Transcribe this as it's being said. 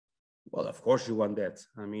Well, of course you want that.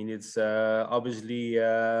 I mean, it's obviously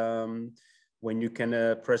when you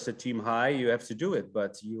can press a team high, you have to do it,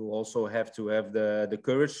 but you also have to have the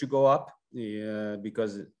courage to go up,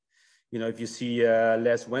 because, you know, if you see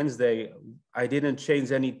last Wednesday, I didn't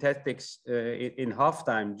change any tactics in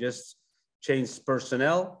halftime, just changed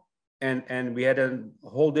personnel, and we had a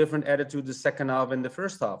whole different attitude the second half and the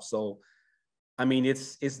first half. So I mean,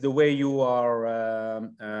 it's the way you are,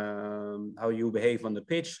 how you behave on the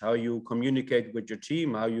pitch, how you communicate with your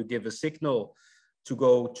team, how you give a signal to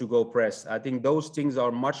go press. I think those things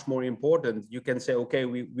are much more important. You can say, okay,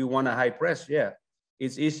 we want a high press. Yeah,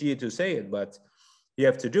 it's easier to say it, but you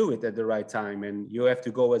have to do it at the right time, and you have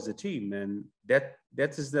to go as a team, and that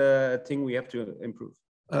is the thing we have to improve.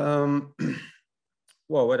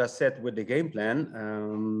 Well, what I said with the game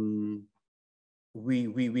plan.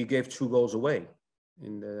 We gave 2 goals away,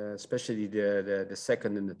 and especially the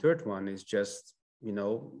second and the third one is just, you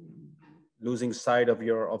know, losing sight of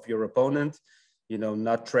your opponent, you know,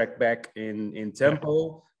 not track back in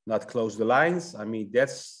tempo, not close the lines. I mean,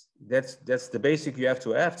 that's the basic you have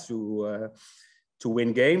to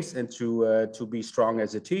win games and to be strong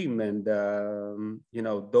as a team. And you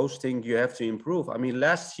know, those things you have to improve. I mean,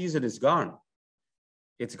 last season is gone.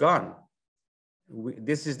 It's gone.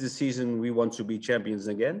 This is the season we want to be champions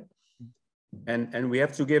again, and we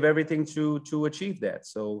have to give everything to achieve that.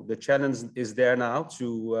 So the challenge is there now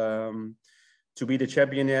to be the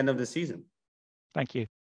champion at the end of the season. Thank you.